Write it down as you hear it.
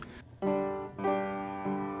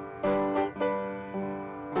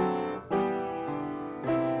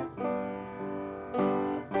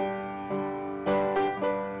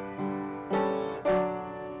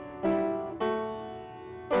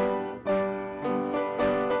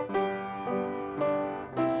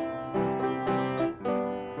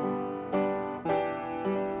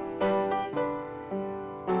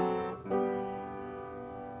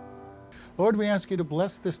Lord, we ask you to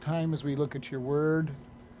bless this time as we look at your word.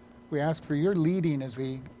 We ask for your leading as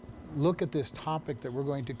we look at this topic that we're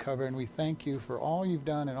going to cover, and we thank you for all you've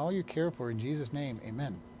done and all you care for. In Jesus' name,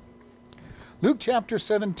 amen. Luke chapter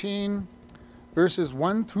 17, verses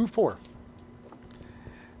 1 through 4.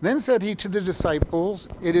 Then said he to the disciples,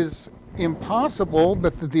 it is impossible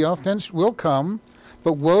but that the offense will come,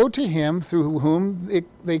 but woe to him through whom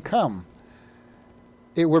they come.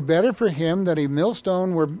 It were better for him that a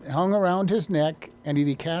millstone were hung around his neck and he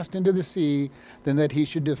be cast into the sea than that he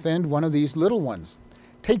should defend one of these little ones.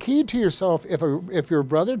 Take heed to yourself. If your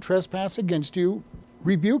brother trespass against you,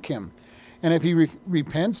 rebuke him. And if he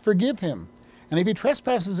repents, forgive him. And if he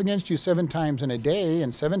trespasses against you 7 times in a day,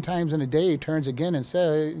 and 7 times in a day turns again and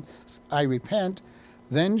says, I repent,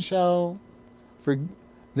 then you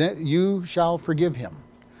shall forgive him.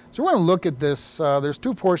 So we're going to look at this. There's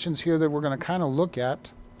 2 portions here that we're going to kind of look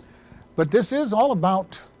at. But this is all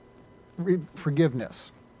about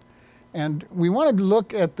forgiveness. And we wanted to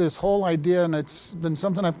look at this whole idea, and it's been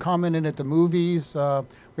something I've commented at the movies.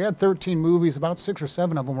 We had 13 movies, about 6 or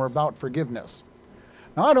 7 of them were about forgiveness.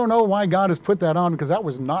 Now, I don't know why God has put that on, because that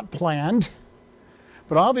was not planned.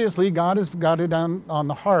 But obviously, God has got it on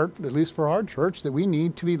the heart, at least for our church, that we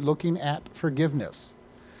need to be looking at forgiveness.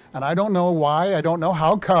 And I don't know why, I don't know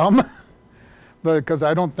how come, because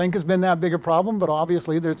I don't think it's been that big a problem, but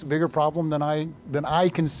obviously there's a bigger problem than I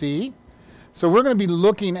can see. So we're going to be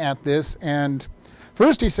looking at this, and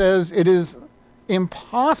first he says it is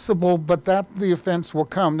impossible but that the offense will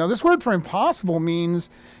come. Now this word for impossible means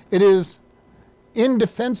it is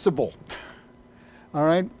indefensible. All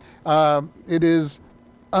right? It is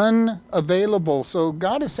unavailable. So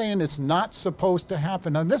God is saying it's not supposed to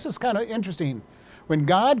happen. Now this is kind of interesting. When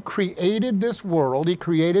God created this world, he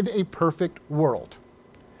created a perfect world.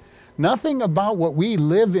 Nothing about what we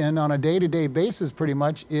live in on a day-to-day basis pretty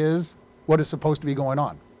much is what is supposed to be going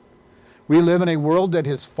on. We live in a world that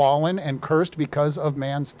has fallen and cursed because of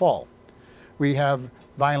man's fall. We have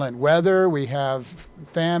violent weather, we have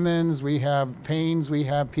famines, we have pains, we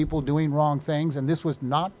have people doing wrong things, and this was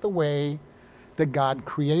not the way that God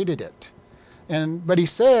created it. But he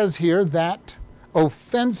says here that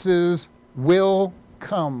offenses will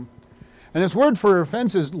come. And this word for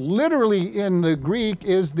offenses literally in the Greek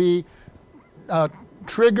is the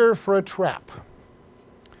trigger for a trap.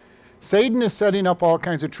 Satan is setting up all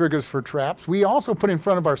kinds of triggers for traps. We also put in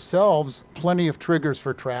front of ourselves plenty of triggers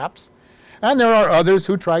for traps. And there are others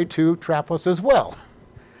who try to trap us as well.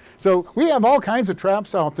 So we have all kinds of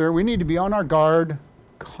traps out there. We need to be on our guard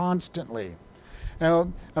constantly.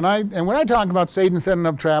 Now, and when I talk about Satan setting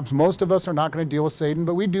up traps, most of us are not going to deal with Satan,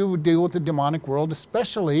 but we do deal with the demonic world,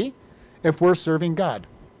 especially if we're serving God.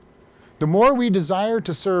 The more we desire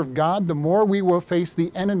to serve God, the more we will face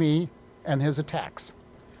the enemy and his attacks.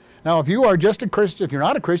 Now, if you are just a Christian, if you're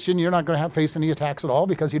not a Christian, you're not going to face any attacks at all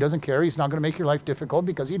because he doesn't care. He's not going to make your life difficult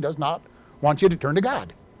because he does not want you to turn to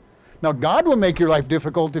God. Now, God will make your life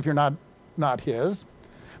difficult if you're not his.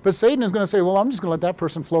 But Satan is going to say, well, I'm just going to let that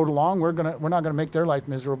person float along. We're not going to make their life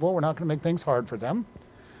miserable. We're not going to make things hard for them.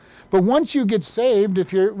 But once you get saved,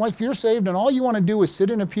 if you're saved and all you want to do is sit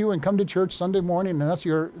in a pew and come to church Sunday morning, and that's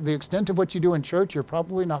the extent of what you do in church, you're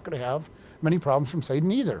probably not going to have many problems from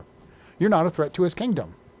Satan either. You're not a threat to his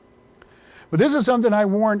kingdom. But this is something I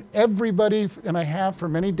warn everybody, and I have for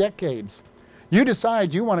many decades. You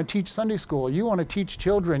decide you want to teach Sunday school, you want to teach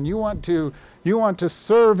children, you want to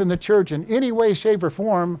serve in the church in any way, shape, or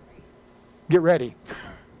form, get ready.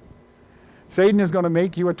 Satan is going to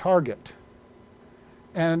make you a target.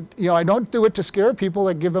 And, I don't do it to scare people.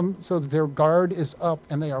 I give them so that their guard is up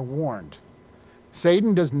and they are warned.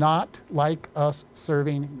 Satan does not like us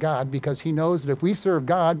serving God because he knows that if we serve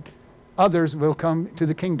God, others will come to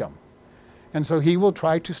the kingdom. And so he will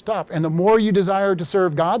try to stop. And the more you desire to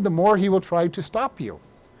serve God, the more he will try to stop you.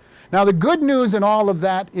 Now, the good news in all of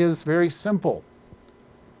that is very simple.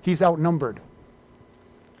 He's outnumbered.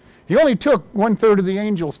 He only took 1/3 of the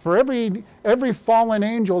angels. For every fallen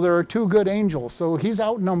angel, there are 2 good angels. So he's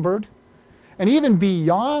outnumbered. And even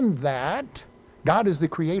beyond that, God is the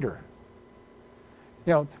creator.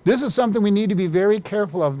 This is something we need to be very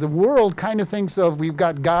careful of. The world kind of thinks of we've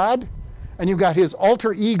got God, and you've got his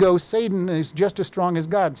alter ego, Satan, is just as strong as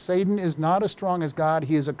God. Satan is not as strong as God.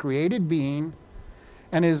 He is a created being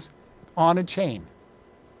and is on a chain.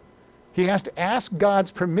 He has to ask God's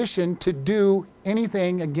permission to do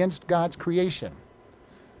anything against God's creation.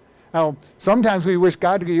 Now, sometimes we wish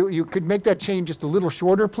God, you could make that chain just a little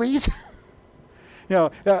shorter, please.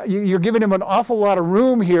 You're giving him an awful lot of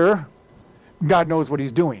room here. God knows what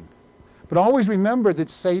he's doing. But always remember that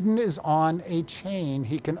Satan is on a chain.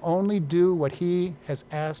 He can only do what he has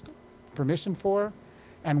asked permission for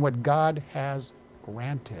and what God has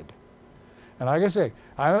granted. And like I say,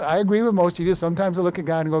 I agree with most of you. Sometimes I look at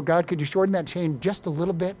God and go, God, could you shorten that chain just a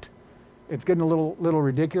little bit? It's getting a little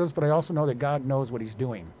ridiculous, but I also know that God knows what he's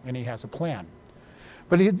doing and he has a plan.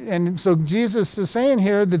 And so Jesus is saying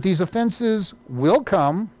here that these offenses will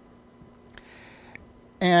come.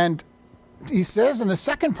 And he says in the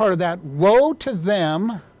second part of that, woe to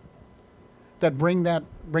them that bring that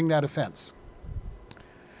offense.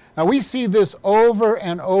 Now we see this over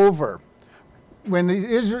and over. When the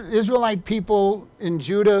Israelite people in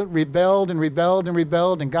Judah rebelled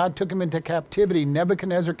and God took them into captivity,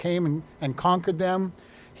 Nebuchadnezzar came and conquered them.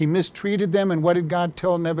 He mistreated them, and what did God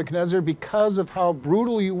tell Nebuchadnezzar? Because of how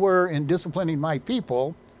brutal you were in disciplining my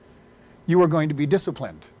people, you are going to be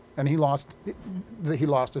disciplined. And he lost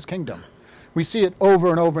his kingdom. We see it over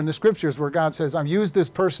and over in the scriptures where God says, I've used this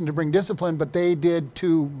person to bring discipline, but they did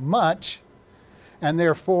too much, and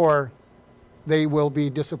therefore they will be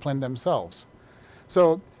disciplined themselves.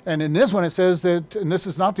 So, and in this one it says that, and this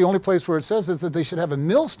is not the only place where it says this, that they should have a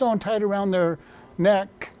millstone tied around their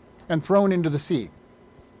neck and thrown into the sea.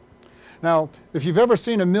 Now, if you've ever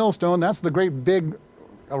seen a millstone, that's the great big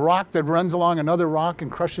rock that runs along another rock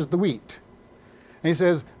and crushes the wheat. And he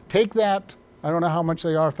says, take that, I don't know how much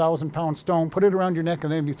they are, 1,000-pound stone, put it around your neck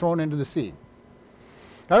and then be thrown into the sea.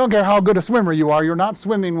 I don't care how good a swimmer you are, you're not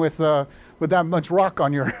swimming with that much rock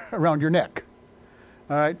on around your neck.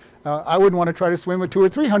 All right, I wouldn't want to try to swim with 200 or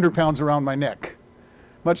 300 pounds around my neck.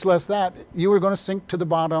 Much less that, you were going to sink to the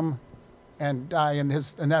bottom and die, and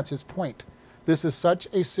that's his point. This is such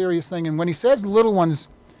a serious thing. And when he says little ones,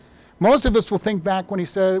 most of us will think back when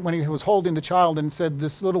he was holding the child and said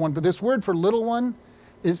this little one, but this word for little one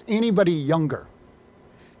is anybody younger,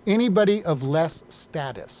 anybody of less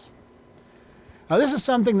status. Now this is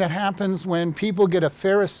something that happens when people get a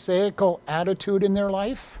pharisaical attitude in their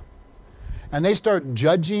life, and they start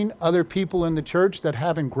judging other people in the church that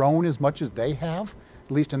haven't grown as much as they have,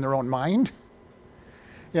 at least in their own mind.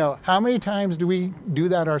 You know, how many times do we do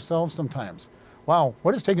that ourselves sometimes? Wow,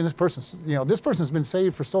 what is taking this person, this person's been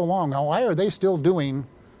saved for so long, now why are they still doing,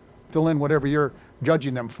 fill in whatever you're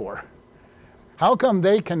judging them for? How come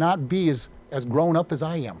they cannot be as grown up as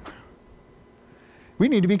I am? We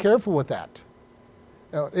need to be careful with that.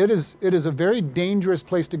 It is a very dangerous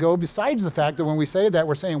place to go, besides the fact that when we say that,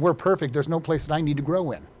 we're saying we're perfect, there's no place that I need to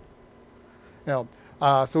grow in.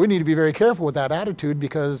 So we need to be very careful with that attitude,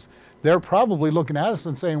 because they're probably looking at us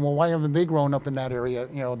and saying, well, why haven't they grown up in that area?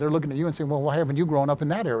 They're looking at you and saying, well, why haven't you grown up in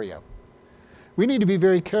that area? We need to be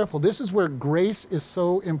very careful. This is where grace is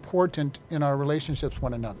so important in our relationships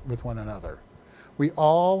with one another. We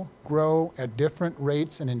all grow at different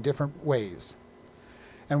rates and in different ways.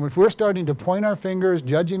 And if we're starting to point our fingers,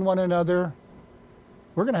 judging one another,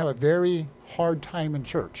 we're going to have a very hard time in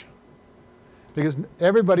church, because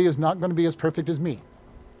everybody is not going to be as perfect as me.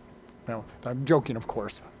 I'm joking, of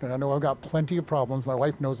course. I know I've got plenty of problems. My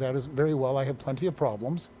wife knows that very well. I have plenty of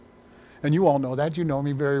problems. And you all know that. You know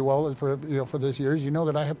me very well for this years. You know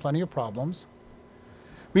that I have plenty of problems.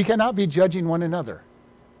 We cannot be judging one another.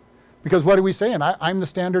 Because what are we saying? I'm the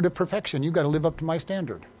standard of perfection. You've got to live up to my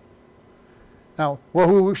standard. Now, well,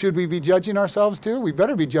 who should we be judging ourselves to? We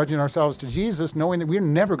better be judging ourselves to Jesus, knowing that we're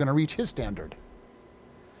never going to reach his standard.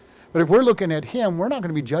 But if we're looking at him, we're not going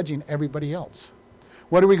to be judging everybody else.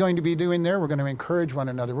 What are we going to be doing there? We're going to encourage one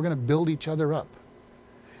another. We're going to build each other up.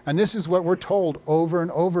 And this is what we're told over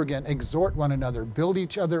and over again. Exhort one another, build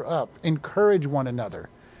each other up, encourage one another.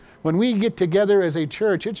 When we get together as a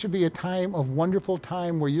church, it should be a time of wonderful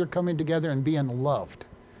time where you're coming together and being loved.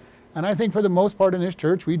 And I think for the most part in this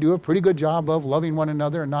church, we do a pretty good job of loving one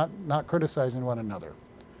another and not criticizing one another.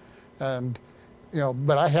 And,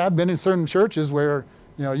 but I have been in certain churches where,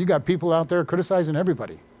 you got people out there criticizing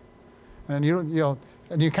everybody. And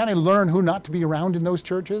and you kind of learn who not to be around in those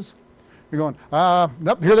churches. You're going,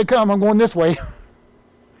 nope, here they come, I'm going this way.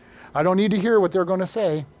 I don't need to hear what they're going to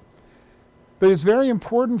say. But it's very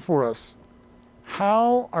important for us.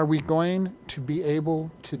 How are we going to be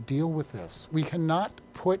able to deal with this? We cannot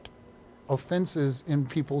put offenses in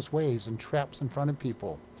people's ways and traps in front of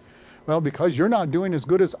people. Well, because you're not doing as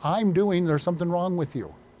good as I'm doing, there's something wrong with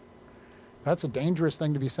you. That's a dangerous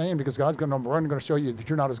thing to be saying, because God's going to show you that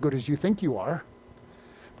you're not as good as you think you are.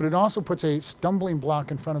 But it also puts a stumbling block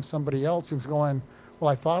in front of somebody else who's going, well,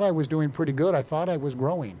 I thought I was doing pretty good. I thought I was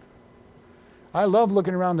growing. I love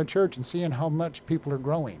looking around the church and seeing how much people are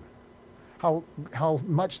growing, how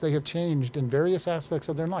much they have changed in various aspects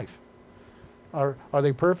of their life. Are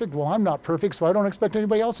they perfect? Well, I'm not perfect, so I don't expect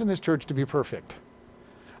anybody else in this church to be perfect.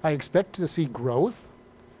 I expect to see growth.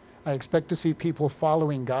 I expect to see people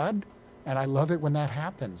following God. And I love it when that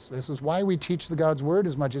happens. This is why we teach the God's Word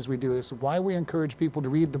as much as we do. This is why we encourage people to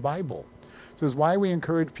read the Bible. This is why we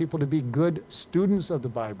encourage people to be good students of the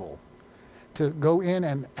Bible, to go in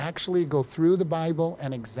and actually go through the Bible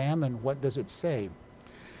and examine what does it say.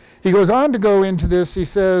 He goes on to go into this. He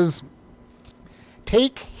says,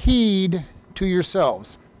 take heed to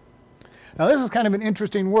yourselves. Now this is kind of an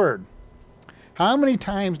interesting word. How many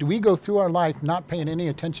times do we go through our life not paying any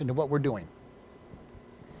attention to what we're doing?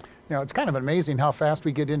 You know, it's kind of amazing how fast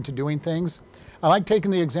we get into doing things. I like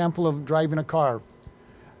taking the example of driving a car.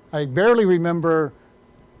 I barely remember,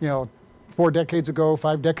 4 decades ago,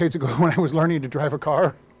 5 decades ago when I was learning to drive a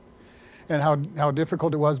car and how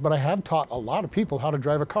difficult it was, but I have taught a lot of people how to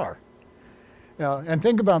drive a car. And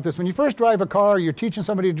think about this. When you first drive a car, you're teaching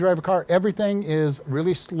somebody to drive a car, everything is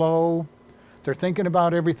really slow. They're thinking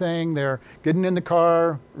about everything. They're getting in the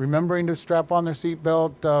car, remembering to strap on their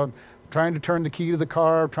seatbelt, trying to turn the key to the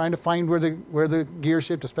car, trying to find where the gear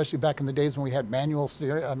shift, especially back in the days when we had manual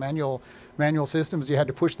systems. You had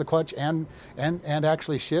to push the clutch and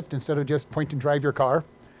actually shift instead of just point and drive your car.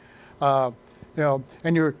 And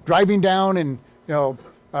you're driving down, and I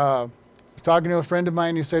was talking to a friend of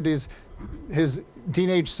mine who said his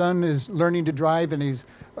teenage son is learning to drive, and he's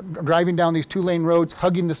driving down these 2-lane roads,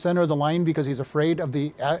 hugging the center of the line because he's afraid of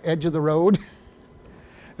the edge of the road.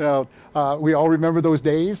 We all remember those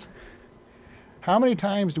days. How many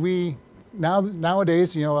times do we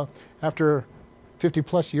nowadays, after 50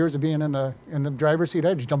 plus years of being in the driver's seat,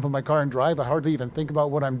 I just jump in my car and drive. I hardly even think about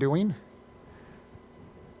what I'm doing.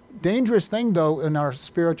 Dangerous thing, though, in our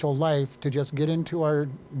spiritual life to just get into our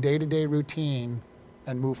day-to-day routine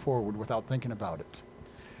and move forward without thinking about it.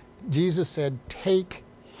 Jesus said, take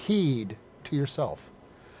heed to yourself.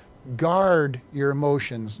 Guard your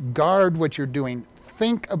emotions. Guard what you're doing.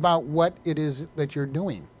 Think about what it is that you're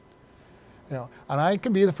doing. And I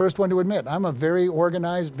can be the first one to admit, I'm a very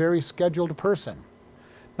organized, very scheduled person.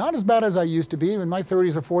 Not as bad as I used to be. In my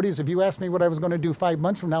 30s or 40s, if you asked me what I was going to do 5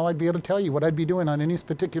 months from now, I'd be able to tell you what I'd be doing on any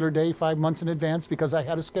particular day 5 months in advance because I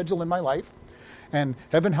had a schedule in my life. And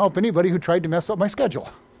heaven help anybody who tried to mess up my schedule.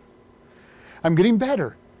 I'm getting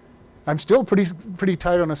better. I'm still pretty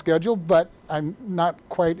tight on a schedule, but I'm not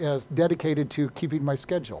quite as dedicated to keeping my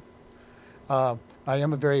schedule. I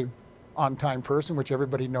am a very on-time person, which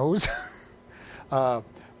everybody knows.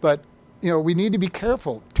 But we need to be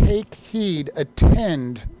careful. Take heed,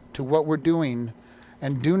 attend to what we're doing,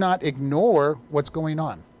 and do not ignore what's going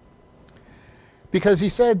on. Because he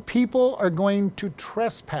said people are going to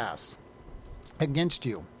trespass against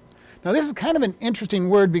you. Now this is kind of an interesting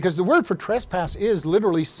word because the word for trespass is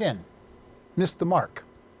literally sin. Miss the mark.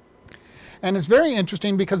 And it's very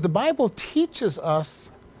interesting because the Bible teaches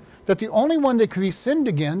us that the only one that can be sinned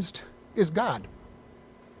against is God.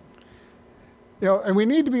 And we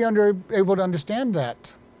need to be able to understand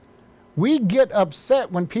that. We get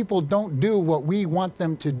upset when people don't do what we want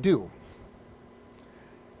them to do.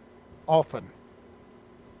 Often.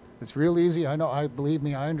 It's real easy. Believe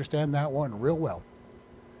me, I understand that one real well.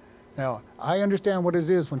 Now, I understand what it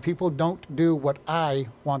is when people don't do what I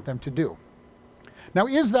want them to do. Now,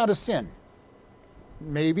 is that a sin?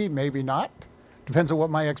 Maybe, maybe not. Depends on what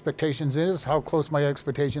my expectations is, how close my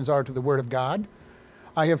expectations are to the Word of God.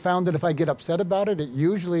 I have found that if I get upset about it, it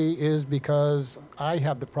usually is because I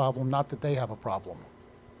have the problem, not that they have a problem.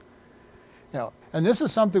 And this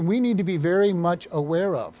is something we need to be very much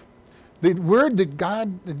aware of. The word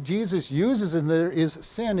that Jesus uses in there is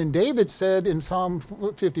sin. And David said in Psalm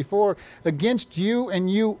 54, against you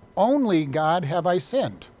and you only, God, have I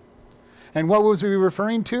sinned. And what was he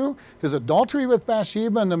referring to? His adultery with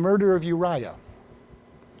Bathsheba and the murder of Uriah.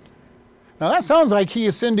 Now that sounds like he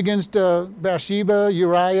has sinned against Bathsheba,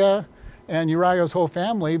 Uriah, and Uriah's whole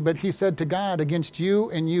family, but he said to God, against you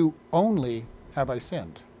and you only have I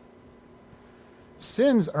sinned.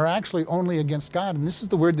 Sins are actually only against God, and this is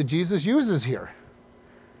the word that Jesus uses here.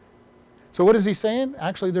 So what is he saying?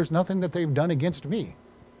 Actually, there's nothing that they've done against me.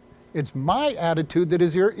 It's my attitude that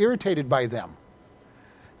is irritated by them.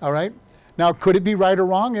 All right? Now, could it be right or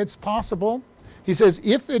wrong? It's possible. He says,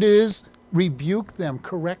 if it is, rebuke them,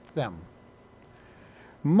 correct them.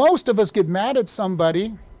 Most of us get mad at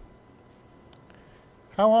somebody.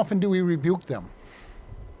 How often do we rebuke them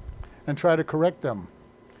and try to correct them?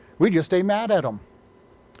 We just stay mad at them.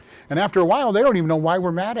 And after a while, they don't even know why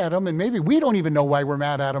we're mad at them, and maybe we don't even know why we're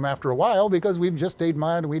mad at them after a while because we've just stayed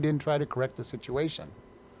mad and we didn't try to correct the situation.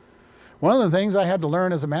 One of the things I had to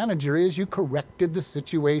learn as a manager is you corrected the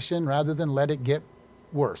situation rather than let it get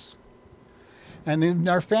worse. And in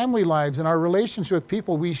our family lives, in our relationship with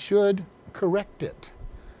people, we should correct it.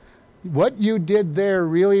 What you did there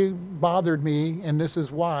really bothered me, and this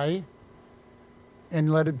is why.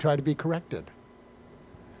 and let it try to be corrected.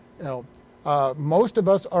 Most of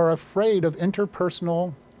us are afraid of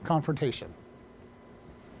interpersonal confrontation.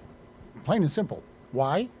 Plain and simple.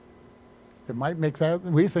 Why?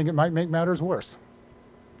 We think it might make matters worse.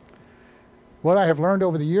 What I have learned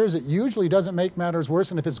over the years, it usually doesn't make matters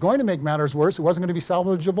worse, and if it's going to make matters worse, it wasn't going to be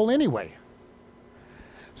salvageable anyway.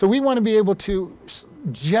 So we want to be able to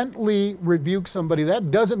gently rebuke somebody.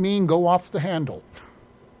 That doesn't mean go off the handle.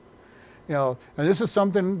 And this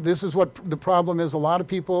is what the problem is a lot of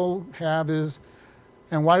people have is,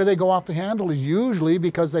 and why do they go off the handle is usually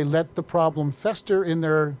because they let the problem fester in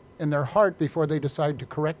their heart before they decide to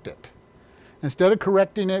correct it. Instead of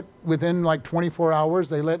correcting it within like 24 hours,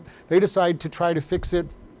 they decide to try to fix it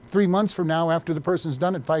 3 months from now after the person's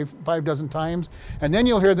done it five dozen times. And then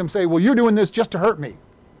you'll hear them say, well, you're doing this just to hurt me.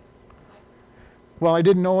 Well, I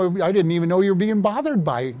didn't even know you were being bothered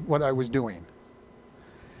by what I was doing.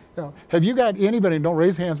 Have you got anybody, don't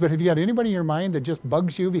raise hands, but have you got anybody in your mind that just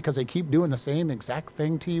bugs you because they keep doing the same exact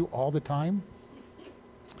thing to you all the time?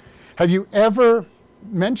 Have you ever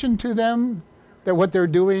mentioned to them that what they're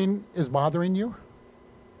doing is bothering you?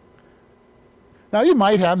 Now you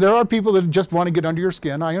might have. There are people that just want to get under your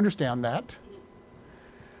skin. I understand that.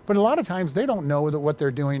 But a lot of times they don't know that what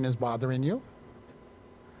they're doing is bothering you.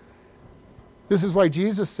 This is why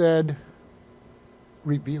Jesus said,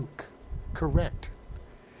 rebuke, correct.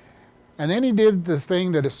 And then he did the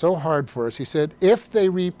thing that is so hard for us. He said, if they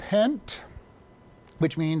repent,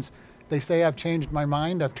 which means they say, I've changed my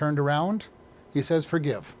mind, I've turned around, he says,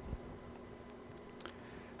 forgive.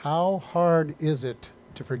 How hard is it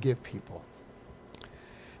to forgive people?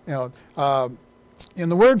 And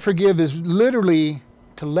the word forgive is literally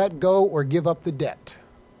to let go or give up the debt.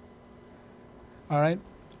 All right?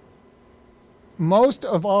 Most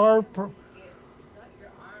of our... Not your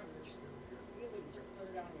arms, your feelings are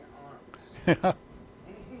cleared on your arms.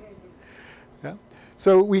 Yeah.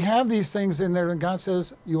 So we have these things in there, and God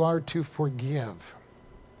says you are to forgive.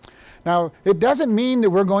 Now, it doesn't mean that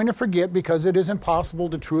we're going to forget because it is impossible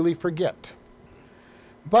to truly forget.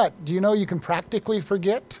 But do you know you can practically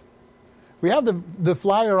forget? We have the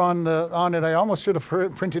flyer on it. I almost should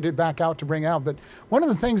have printed it back out to bring out. But one of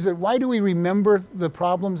the things why do we remember the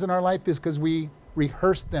problems in our life is because we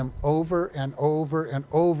rehearse them over and over and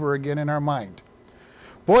over again in our mind.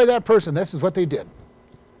 Boy, that person, this is what they did.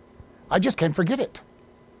 I just can't forget it.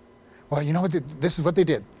 Well, you know what? This is what they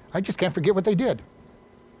did. I just can't forget what they did.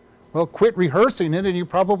 Well, quit rehearsing it and you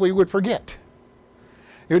probably would forget.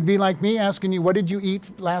 It would be like me asking you, what did you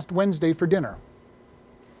eat last Wednesday for dinner?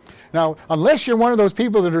 Now, unless you're one of those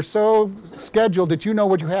people that are so scheduled that you know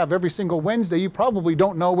what you have every single Wednesday, you probably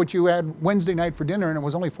don't know what you had Wednesday night for dinner and it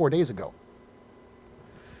was only 4 days ago.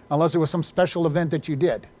 Unless it was some special event that you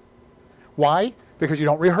did. Why? Because you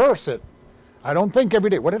don't rehearse it. I don't think every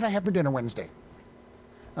day, what did I have for dinner Wednesday?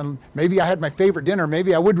 And maybe I had my favorite dinner.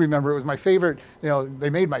 Maybe I would remember. It was my favorite, they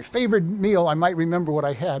made my favorite meal. I might remember what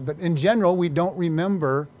I had. But in general, we don't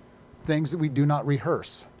remember things that we do not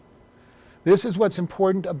rehearse. This is what's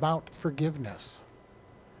important about forgiveness.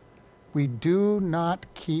 We do not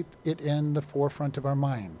keep it in the forefront of our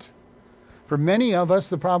mind. For many of us,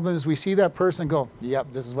 the problem is we see that person and go, yep,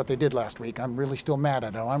 this is what they did last week. I'm really still mad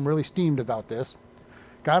at them. I'm really steamed about this.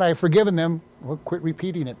 God, I've forgiven them. Well, quit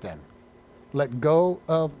repeating it then. Let go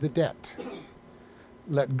of the debt.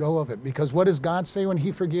 Let go of it. Because what does God say when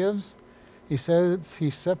he forgives? He says he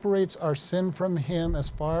separates our sin from him as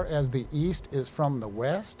far as the east is from the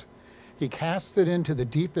west. He casts it into the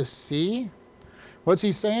deepest sea. What's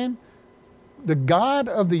he saying? The God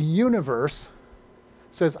of the universe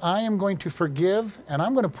says, I am going to forgive, and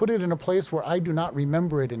I'm going to put it in a place where I do not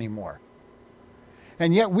remember it anymore.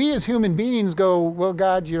 And yet we as human beings go, well,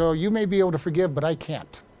 God, you may be able to forgive, but I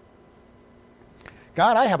can't.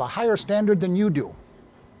 God, I have a higher standard than you do.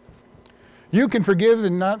 You can forgive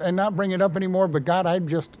and not bring it up anymore, but God,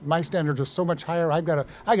 my standards are so much higher. I got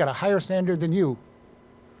a higher standard than you.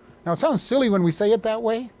 Now, it sounds silly when we say it that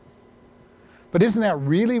way, but isn't that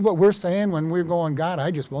really what we're saying when we're going, God,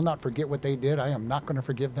 I just will not forget what they did. I am not going to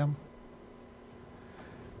forgive them.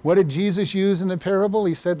 What did Jesus use in the parable?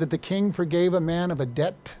 He said that the king forgave a man of a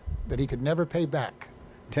debt that he could never pay back.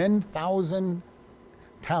 10,000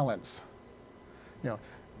 talents.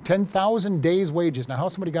 10,000 days' wages. Now, how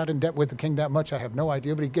somebody got in debt with the king that much, I have no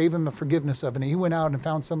idea, but he gave him a forgiveness of it. And he went out and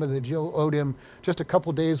found somebody that owed him just a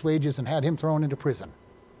couple days' wages and had him thrown into prison.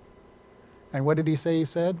 And what did he say? He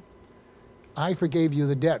said, I forgave you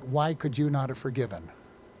the debt. Why could you not have forgiven?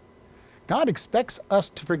 God expects us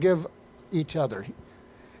to forgive each other.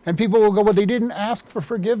 And people will go, well, they didn't ask for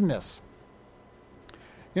forgiveness.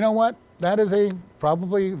 You know what? that is a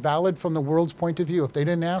probably valid from the world's point of view. If they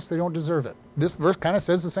didn't ask, they don't deserve it. This verse kind of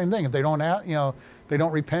says the same thing. If they don't ask, they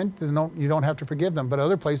don't repent, then you don't have to forgive them. But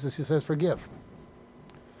other places he says forgive.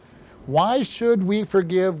 Why should we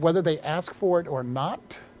forgive whether they ask for it or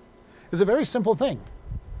not? It's a very simple thing.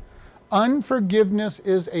 Unforgiveness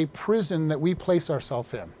is a prison that we place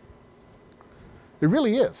ourselves in. It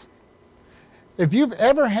really is. If you've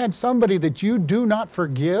ever had somebody that you do not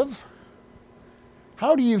forgive,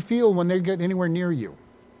 how do you feel when they get anywhere near you?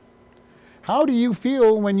 How do you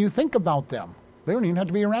feel when you think about them? They don't even have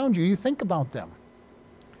to be around you. You think about them.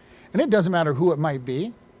 And it doesn't matter who it might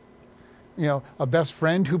be. A best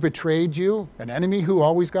friend who betrayed you, an enemy who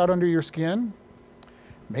always got under your skin.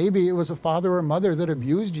 Maybe it was a father or mother that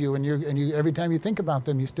abused you, and you every time you think about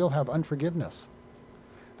them, you still have unforgiveness.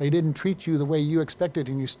 They didn't treat you the way you expected,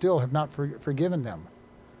 and you still have not forgiven them.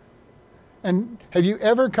 And have you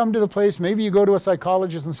ever come to the place, maybe you go to a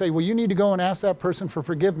psychologist and say, well, you need to go and ask that person for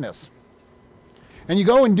forgiveness. And you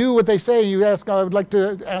go and do what they say. You ask, I would like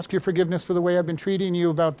to ask your forgiveness for the way I've been treating you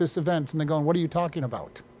about this event. And they're going, what are you talking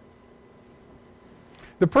about?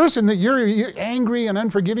 The person that you're angry and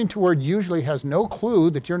unforgiving toward usually has no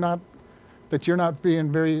clue that you're not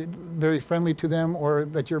being very, very friendly to them, or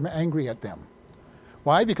that you're angry at them.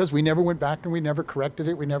 Why? Because we never went back and we never corrected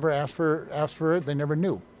it. We never asked for it. They never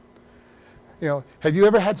knew. Have you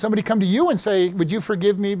ever had somebody come to you and say, would you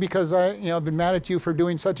forgive me because I've been mad at you for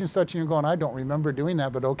doing such and such, and you're going, I don't remember doing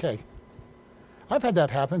that, but okay. I've had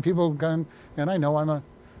that happen. People have gone, and I know I'm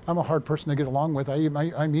a hard person to get along with.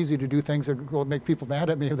 I'm easy to do things that will make people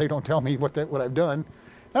mad at me if they don't tell me what I've done.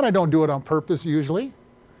 And I don't do it on purpose usually.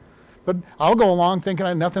 But I'll go along thinking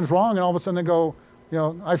nothing's wrong, and all of a sudden they go,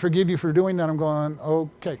 I forgive you for doing that. I'm going,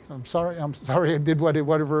 okay, I'm sorry I did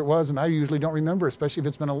whatever it was, and I usually don't remember, especially if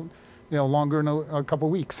it's been longer than a couple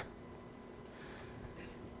weeks.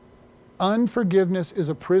 Unforgiveness is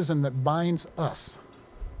a prison that binds us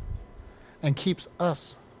and keeps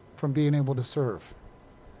us from being able to serve.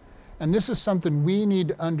 And this is something we need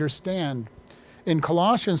to understand. In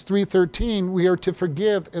Colossians 3:13, we are to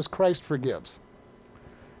forgive as Christ forgives.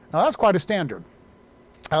 Now that's quite a standard.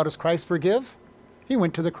 How does Christ forgive? He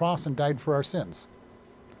went to the cross and died for our sins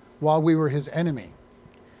while we were his enemy.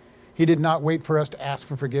 He did not wait for us to ask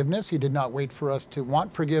for forgiveness. He did not wait for us to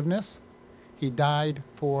want forgiveness. He died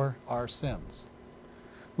for our sins.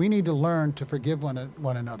 We need to learn to forgive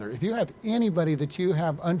one another. If you have anybody that you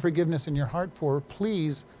have unforgiveness in your heart for,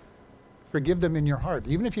 please forgive them in your heart.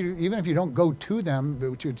 Even if you don't go to them,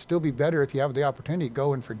 which would still be better if you have the opportunity to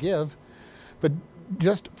go and forgive, but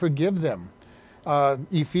just forgive them.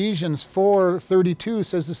 Ephesians 4:32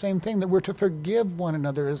 says the same thing, that we're to forgive one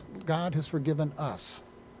another as God has forgiven us.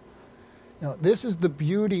 This is the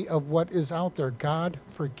beauty of what is out there. God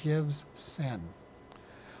forgives sin.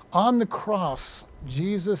 On the cross,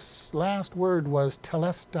 Jesus' last word was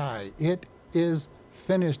telestai. It is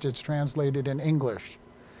finished. It's translated in English.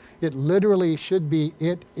 It literally should be,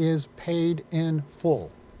 it is paid in full.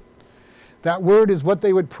 That word is what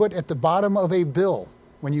they would put at the bottom of a bill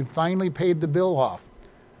when you finally paid the bill off.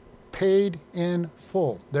 Paid in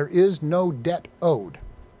full. There is no debt owed.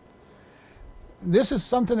 This is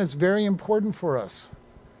something that's very important for us.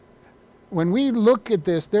 When we look at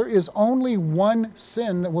this, there is only one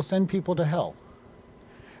sin that will send people to hell,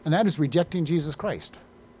 and that is rejecting Jesus Christ.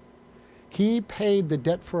 He paid the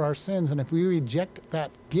debt for our sins, and if we reject that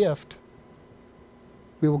gift,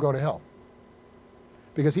 we will go to hell,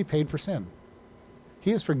 because he paid for sin. He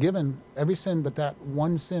has forgiven every sin but that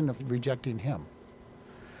one sin of rejecting him.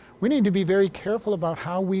 We need to be very careful about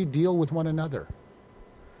how we deal with one another.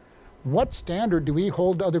 What standard do we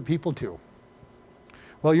hold other people to?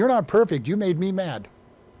 Well, you're not perfect. You made me mad,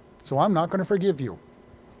 so I'm not going to forgive you.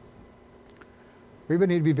 We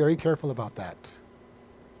need to be very careful about that.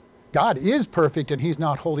 God is perfect, and he's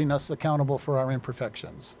not holding us accountable for our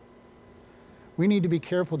imperfections. We need to be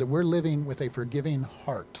careful that we're living with a forgiving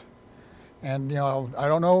heart. And I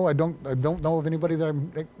don't know of anybody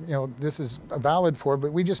that this is valid for,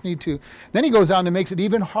 but we just need to. Then he goes on and makes it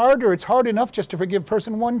even harder. It's hard enough just to forgive a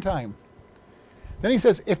person one time. Then he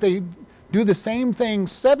says, if they do the same thing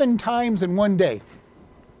 7 times in one day,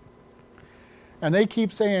 and they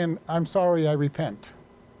keep saying, I'm sorry, I repent,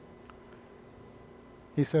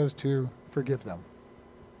 he says to forgive them.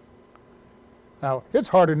 Now, it's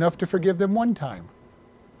hard enough to forgive them one time.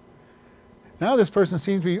 Now this person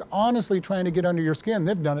seems to be honestly trying to get under your skin.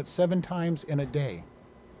 They've done it 7 times in a day.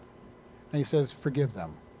 And he says, forgive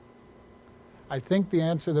them. I think the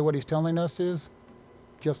answer to what he's telling us is,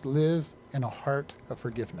 just live in a heart of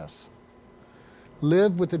forgiveness.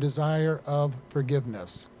 Live with the desire of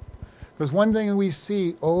forgiveness. Because one thing we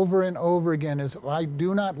see over and over again is if I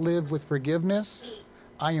do not live with forgiveness,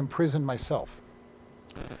 I imprison myself.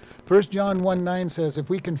 1 John 1:9 says, if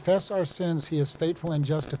we confess our sins, he is faithful and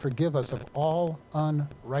just to forgive us of all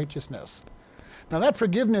unrighteousness. Now that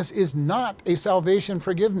forgiveness is not a salvation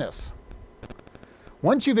forgiveness.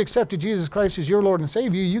 Once you've accepted Jesus Christ as your Lord and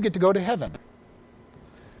Savior, you get to go to heaven.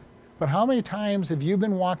 But how many times have you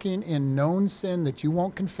been walking in known sin that you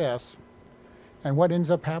won't confess, and what ends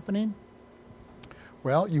up happening?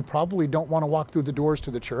 Well, you probably don't want to walk through the doors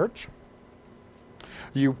to the church.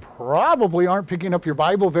 You probably aren't picking up your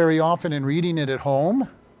Bible very often and reading it at home.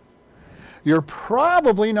 You're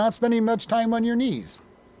probably not spending much time on your knees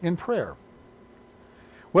in prayer.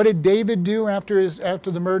 What did David do after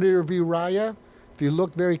the murder of Uriah? If you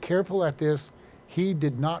look very careful at this, he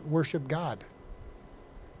did not worship God.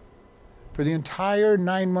 For the entire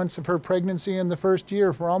 9 months of her pregnancy in the first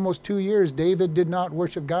year, for almost 2 years, David did not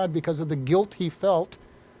worship God because of the guilt he felt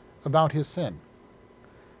about his sin.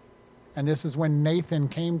 And this is when Nathan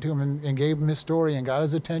came to him and gave him his story and got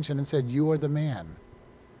his attention and said, you are the man.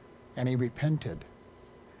 And he repented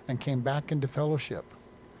and came back into fellowship.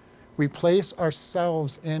 We place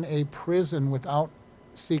ourselves in a prison without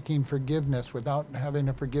seeking forgiveness, without having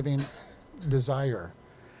a forgiving desire.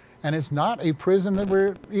 And it's not a prison that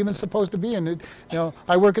we're even supposed to be in.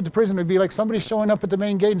 I work at the prison. It'd be like somebody showing up at the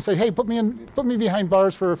main gate and say, hey, put me behind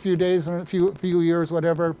bars for a few days or a few years,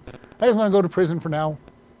 whatever. I just want to go to prison for now.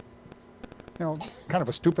 Kind of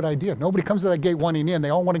a stupid idea. Nobody comes to that gate wanting in.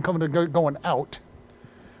 They all want to come going out.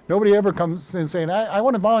 Nobody ever comes in saying, I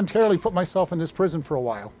want to voluntarily put myself in this prison for a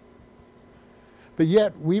while. But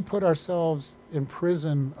yet we put ourselves in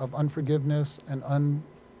prison of unforgiveness and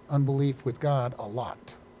unbelief with God a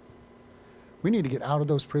lot. We need to get out of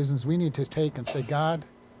those prisons. We need to take and say, God,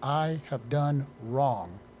 I have done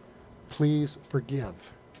wrong. Please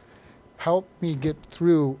forgive. Help me get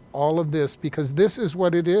through all of this, because this is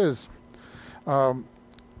what it is.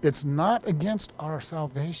 It's not against our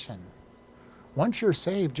salvation. Once you're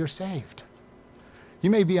saved, you're saved.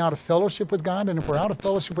 You may be out of fellowship with God, and if we're out of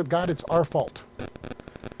fellowship with God, it's our fault.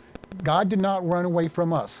 God did not run away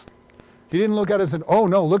from us. He didn't look at us and, oh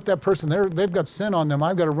no, look, that person, they've got sin on them,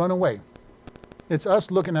 I've got to run away. It's us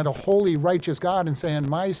looking at a holy, righteous God and saying,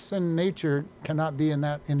 my sin nature cannot be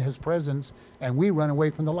in his presence, and we run away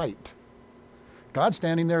from the light. God's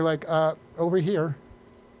standing there like, over here.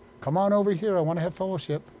 Come on over here, I want to have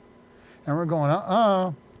fellowship. And we're going,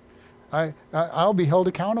 I'll be held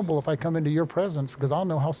accountable if I come into your presence, because I'll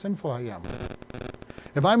know how sinful I am.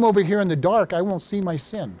 If I'm over here in the dark, I won't see my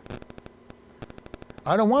sin.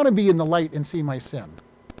 I don't want to be in the light and see my sin.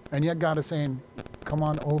 And yet God is saying, come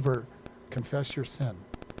on over, confess your sin.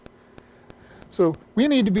 So we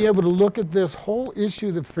need to be able to look at this whole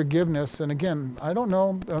issue of forgiveness. And again, I don't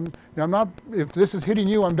know. I'm not. If this is hitting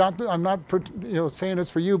you, I'm not saying it's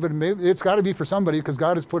for you, but it's got to be for somebody, because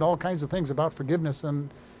God has put all kinds of things about forgiveness in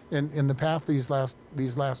the path these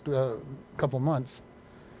last couple months.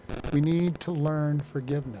 We need to learn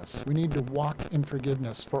forgiveness. We need to walk in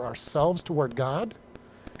forgiveness for ourselves toward God,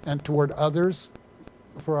 and toward others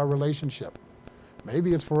for our relationship.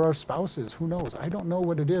 Maybe it's for our spouses. Who knows? I don't know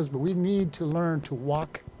what it is, but we need to learn to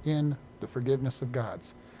walk in the forgiveness of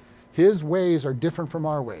God's. His ways are different from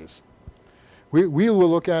our ways. We will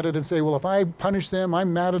look at it and say, well, if I punish them,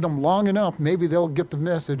 I'm mad at them long enough, maybe they'll get the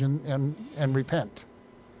message and repent.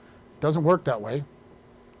 Doesn't work that way.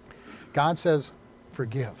 God says,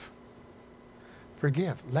 forgive.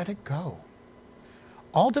 Forgive. Let it go.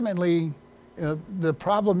 Ultimately, the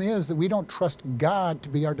problem is that we don't trust God to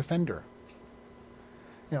be our defender.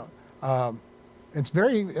 It's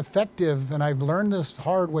very effective, and I've learned this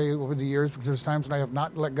hard way over the years, because there's times when I have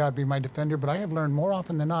not let God be my defender, but I have learned more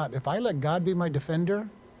often than not, if I let God be my defender,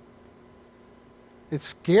 it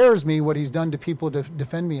scares me what he's done to people to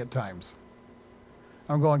defend me at times.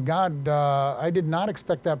 I'm going, God, I did not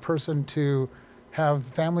expect that person to have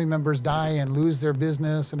family members die and lose their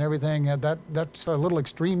business and everything. That's a little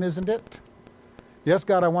extreme, isn't it? Yes,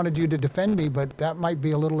 God, I wanted you to defend me, but that might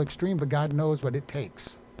be a little extreme, but God knows what it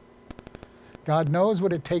takes. God knows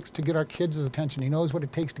what it takes to get our kids' attention. He knows what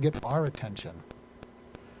it takes to get our attention.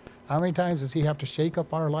 How many times does he have to shake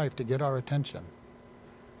up our life to get our attention?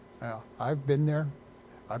 Well, I've been there.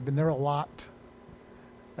 I've been there a lot.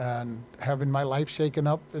 And having my life shaken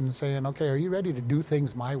up and saying, okay, are you ready to do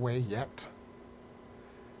things my way yet?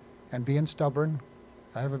 And being stubborn.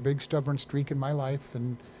 I have a big stubborn streak in my life,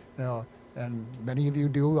 and and many of you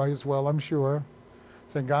do as well, I'm sure.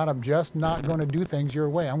 Saying, God, I'm just not going to do things your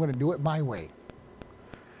way. I'm going to do it my way.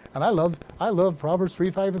 And I love Proverbs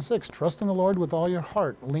 3, 5, and 6. Trust in the Lord with all your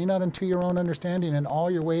heart. Lean not unto your own understanding. In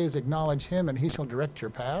all your ways acknowledge him, and he shall direct your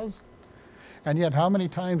paths. And yet, how many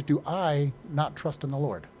times do I not trust in the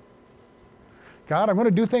Lord? God, I'm going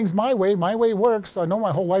to do things my way. My way works. I know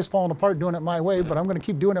my whole life's falling apart doing it my way, but I'm going to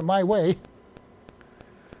keep doing it my way.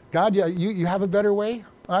 God, you have a better way?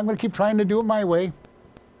 I'm going to keep trying to do it my way.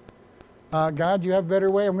 God, you have a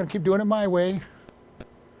better way? I'm going to keep doing it my way.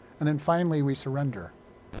 And then finally we surrender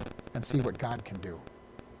and see what God can do.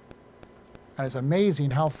 And it's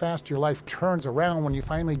amazing how fast your life turns around when you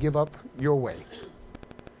finally give up your way,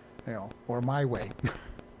 or my way.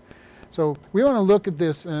 So we want to look at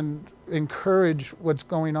this and encourage what's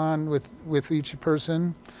going on with each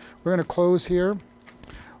person. We're going to close here.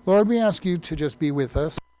 Lord, we ask you to just be with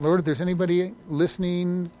us. Lord, if there's anybody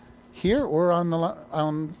listening here or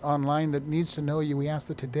online that needs to know you, we ask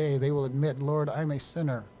that today they will admit, Lord, I'm a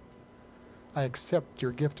sinner. I accept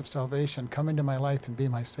your gift of salvation. Come into my life and be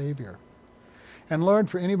my Savior. And Lord,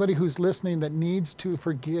 for anybody who's listening that needs to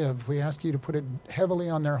forgive, we ask you to put it heavily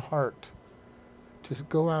on their heart to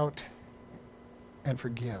go out and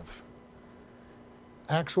forgive.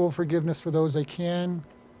 Actual forgiveness for those they can,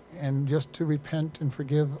 and just to repent and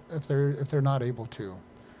forgive if they're not able to.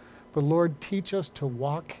 But Lord, teach us to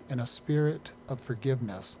walk in a spirit of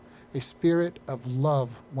forgiveness, a spirit of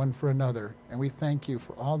love one for another. And we thank you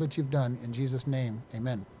for all that you've done. In Jesus' name,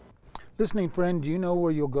 amen. Listening friend, do you know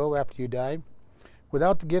where you'll go after you die?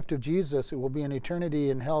 Without the gift of Jesus, it will be an eternity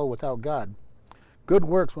in hell without God. Good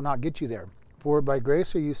works will not get you there. For by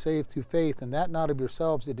grace are you saved through faith, and that not of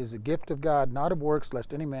yourselves, it is a gift of God, not of works,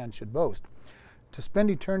 lest any man should boast. To spend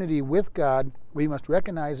eternity with God, we must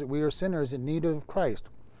recognize that we are sinners in need of Christ.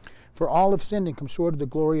 For all have sinned and come short of the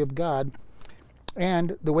glory of God,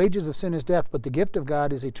 and the wages of sin is death, but the gift of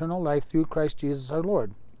God is eternal life through Christ Jesus our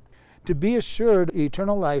Lord. To be assured of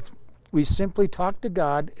eternal life, we simply talk to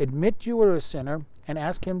God, admit you are a sinner, and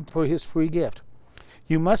ask him for his free gift.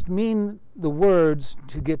 You must mean the words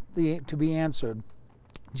to be answered.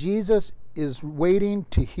 Jesus is waiting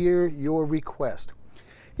to hear your request.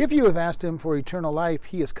 If you have asked him for eternal life,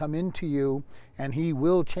 he has come into you and he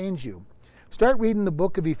will change you. Start reading the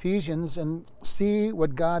book of Ephesians and see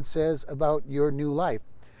what God says about your new life.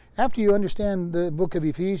 After you understand the book of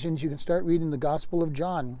Ephesians, you can start reading the Gospel of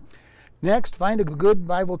John. Next, find a good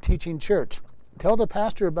Bible teaching church. Tell the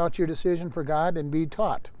pastor about your decision for God and be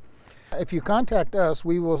taught. If you contact us,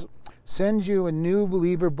 we will send you a new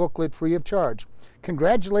believer booklet free of charge.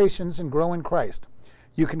 Congratulations and grow in Christ.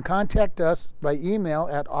 You can contact us by email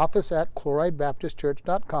at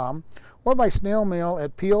office@chloridebaptistchurch.com or by snail mail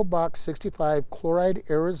at P.O. Box 65, Chloride,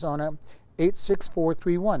 Arizona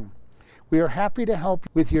 86431. We are happy to help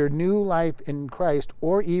with your new life in Christ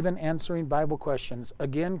or even answering Bible questions.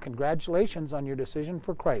 Again, congratulations on your decision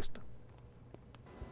for Christ.